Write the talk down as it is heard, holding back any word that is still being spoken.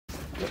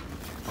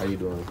How you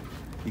doing?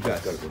 You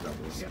guys gotta go down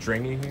there.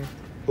 String in here?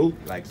 Who?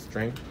 Like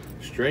string?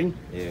 String?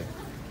 Yeah.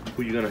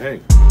 Who you gonna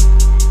hang?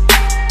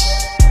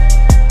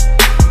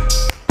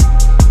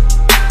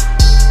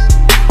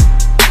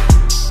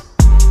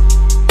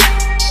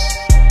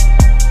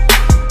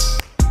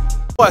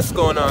 What's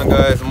going on,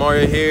 guys?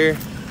 Mario here.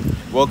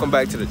 Welcome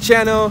back to the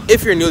channel.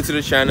 If you're new to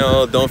the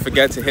channel, don't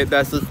forget to hit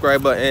that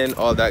subscribe button,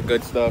 all that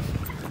good stuff.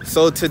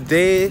 So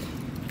today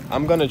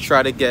I'm gonna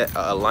try to get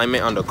an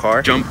alignment on the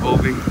car. Jump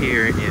over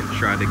here and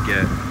try to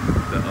get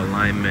the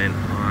alignment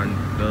on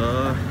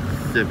the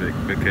Civic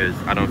because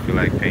I don't feel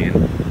like paying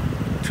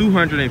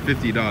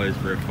 $250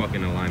 for a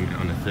fucking alignment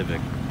on a Civic.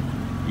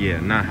 Yeah,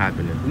 not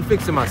happening. We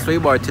fixing my sway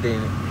bar today.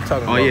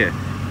 Oh yeah,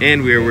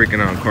 and we're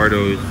working on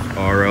Cardo's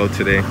RL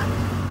today.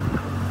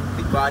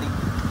 Big body.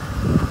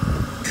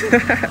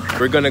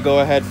 We're gonna go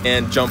ahead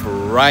and jump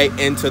right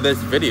into this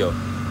video.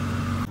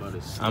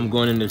 I'm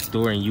going in the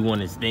store and you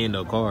want to stay in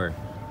the car.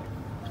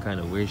 What kind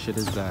of weird shit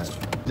is that?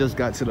 Just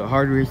got to the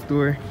hardware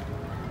store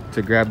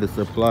to grab the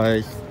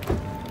supplies.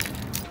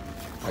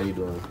 How you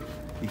doing?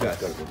 You guys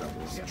gotta go down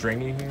there.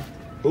 String in here?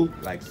 Who?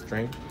 Like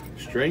string?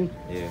 String?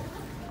 Yeah.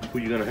 Who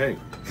you gonna hang?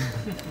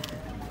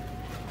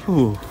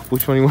 Ooh,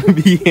 which one you want to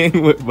be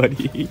in with,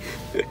 buddy?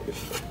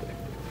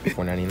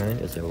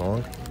 $4.99. Is it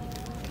long?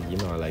 You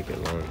know I like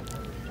it long.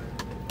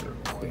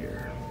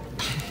 Queer.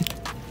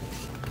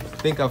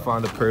 I think I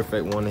found the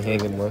perfect one to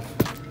hang him with.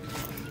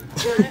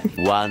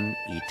 One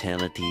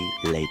eternity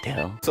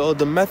later. So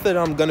the method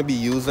I'm gonna be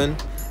using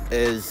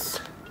is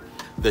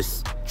the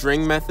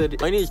string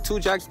method. I need 2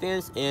 jack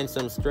stands and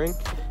some string,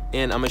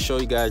 and I'm gonna show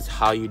you guys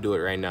how you do it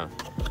right now.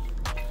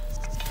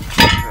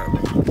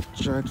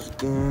 Jack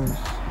stand.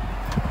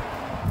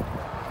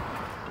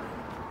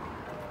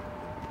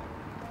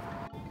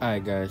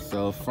 Alright guys,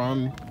 so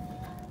from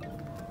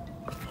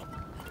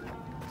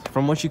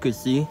what you could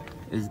see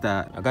is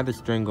that I got the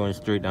string going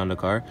straight down the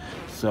car.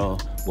 So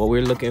what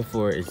we're looking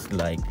for is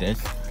like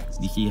this.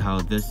 You see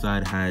how this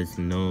side has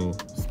no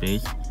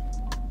space?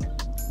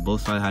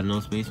 Both sides have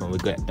no space. When we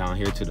get down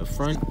here to the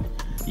front,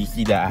 you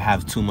see that I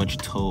have too much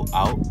toe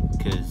out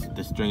because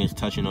the string is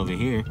touching over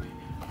here,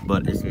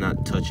 but it's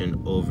not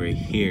touching over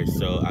here.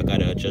 So I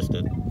gotta adjust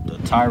the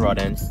tie rod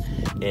ends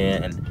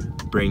and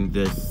bring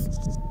this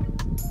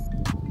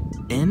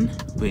in.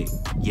 Wait,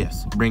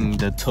 yes, bring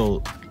the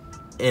toe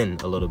in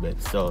a little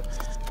bit. So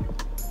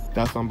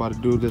that's what I'm about to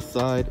do this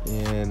side,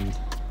 and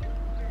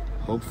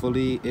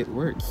hopefully it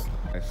works.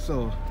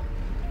 So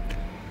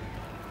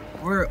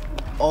we're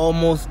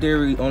almost there.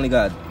 We only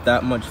got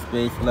that much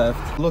space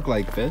left. Look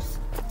like this,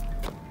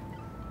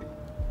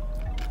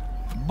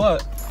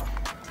 but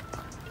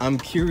I'm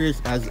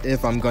curious as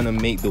if I'm gonna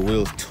make the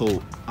wheels toe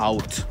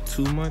out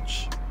too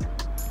much.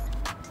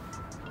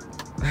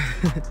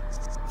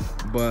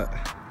 But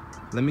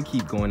let me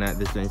keep going at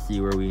this and see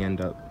where we end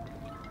up.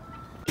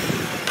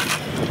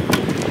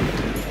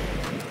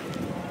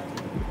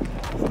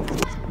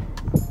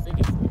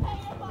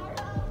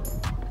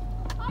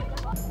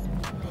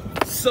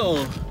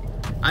 So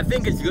I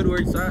think it's good where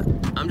it's at.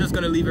 I'm just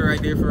gonna leave it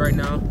right there for right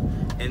now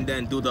and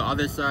then do the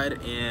other side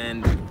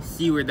and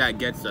see where that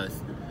gets us.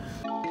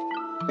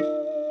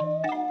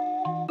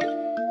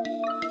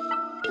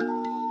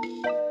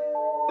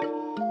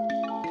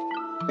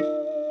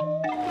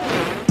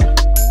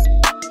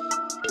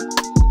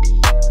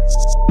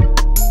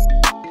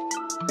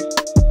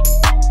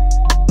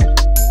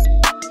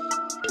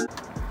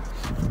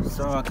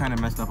 So I kind of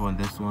messed up on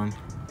this one.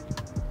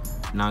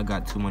 Now I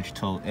got too much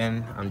toe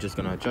in. I'm just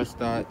gonna adjust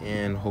that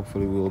and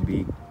hopefully we'll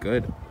be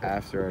good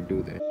after I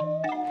do this.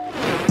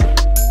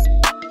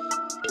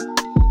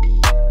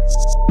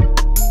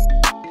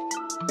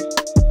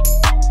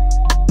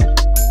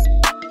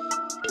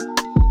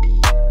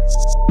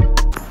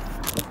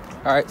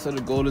 All right, so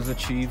the goal is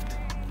achieved.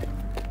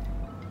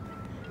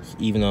 It's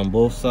even on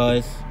both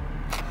sides,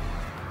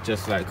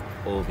 just like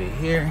over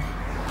here.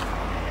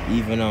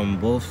 Even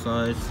on both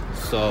sides.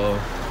 So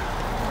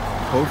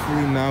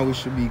hopefully now we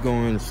should be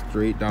going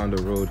straight down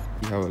the road.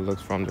 See how it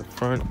looks from the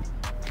front.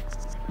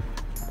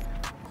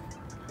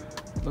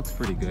 Looks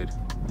pretty good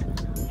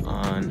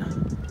on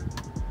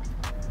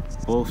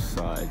both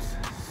sides.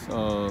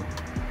 So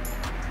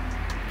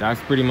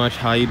that's pretty much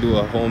how you do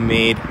a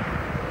homemade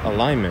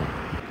alignment.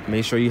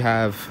 Make sure you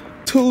have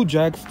 2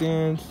 jack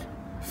stands,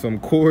 some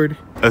cord,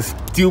 a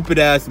stupid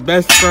ass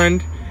best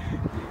friend,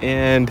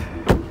 and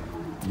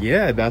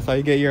yeah, that's how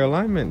you get your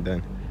alignment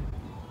done.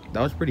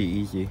 That was pretty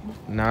easy.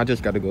 Now I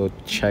just gotta go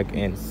check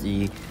and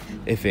see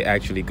if it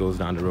actually goes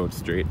down the road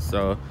straight.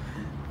 So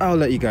I'll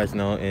let you guys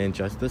know in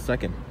just a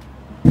second.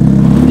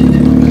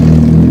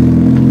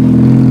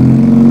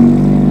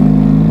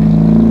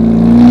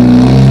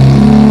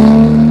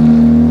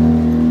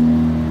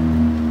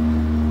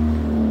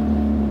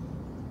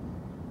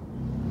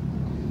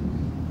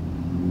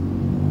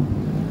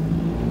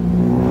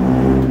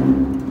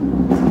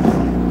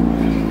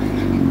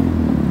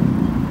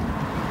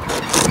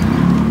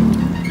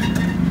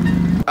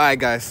 Alright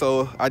guys,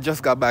 so I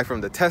just got back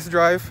from the test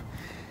drive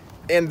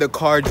and the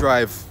car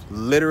drive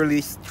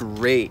literally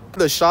straight.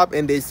 The shop,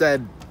 and they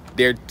said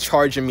they're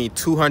charging me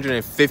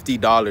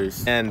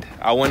 $250. And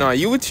I went on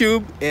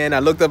YouTube and I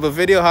looked up a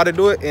video how to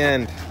do it,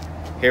 and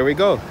here we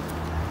go.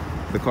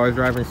 The car's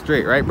driving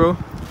straight, right, bro?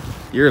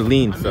 You're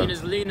lean, I so. mean,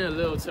 it's leaning a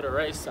little to the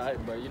right side,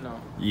 but you know.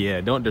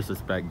 Yeah, don't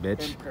disrespect,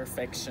 bitch.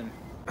 Imperfection.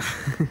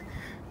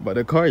 But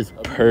the car is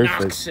perfect.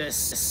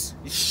 Obnoxious.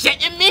 You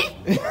shitting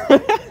me?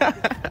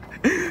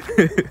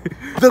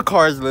 The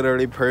car is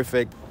literally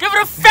perfect. Give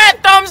it a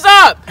fat thumbs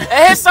up and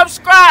hit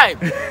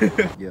subscribe.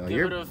 Yo,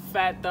 Give it a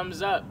fat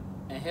thumbs up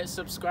and hit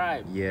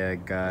subscribe. Yeah,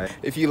 guys.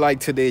 If you like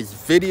today's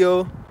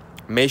video,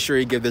 make sure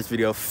you give this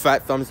video a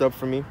fat thumbs up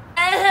for me.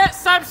 And hit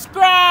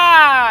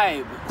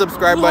subscribe.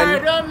 Subscribe You button.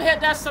 heard them,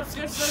 hit that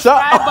subscribe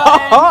Shut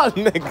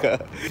button. up,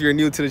 nigga. If you're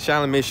new to the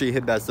channel, make sure you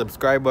hit that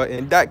subscribe button.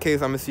 In that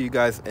case, I'm gonna see you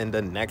guys in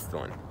the next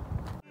one.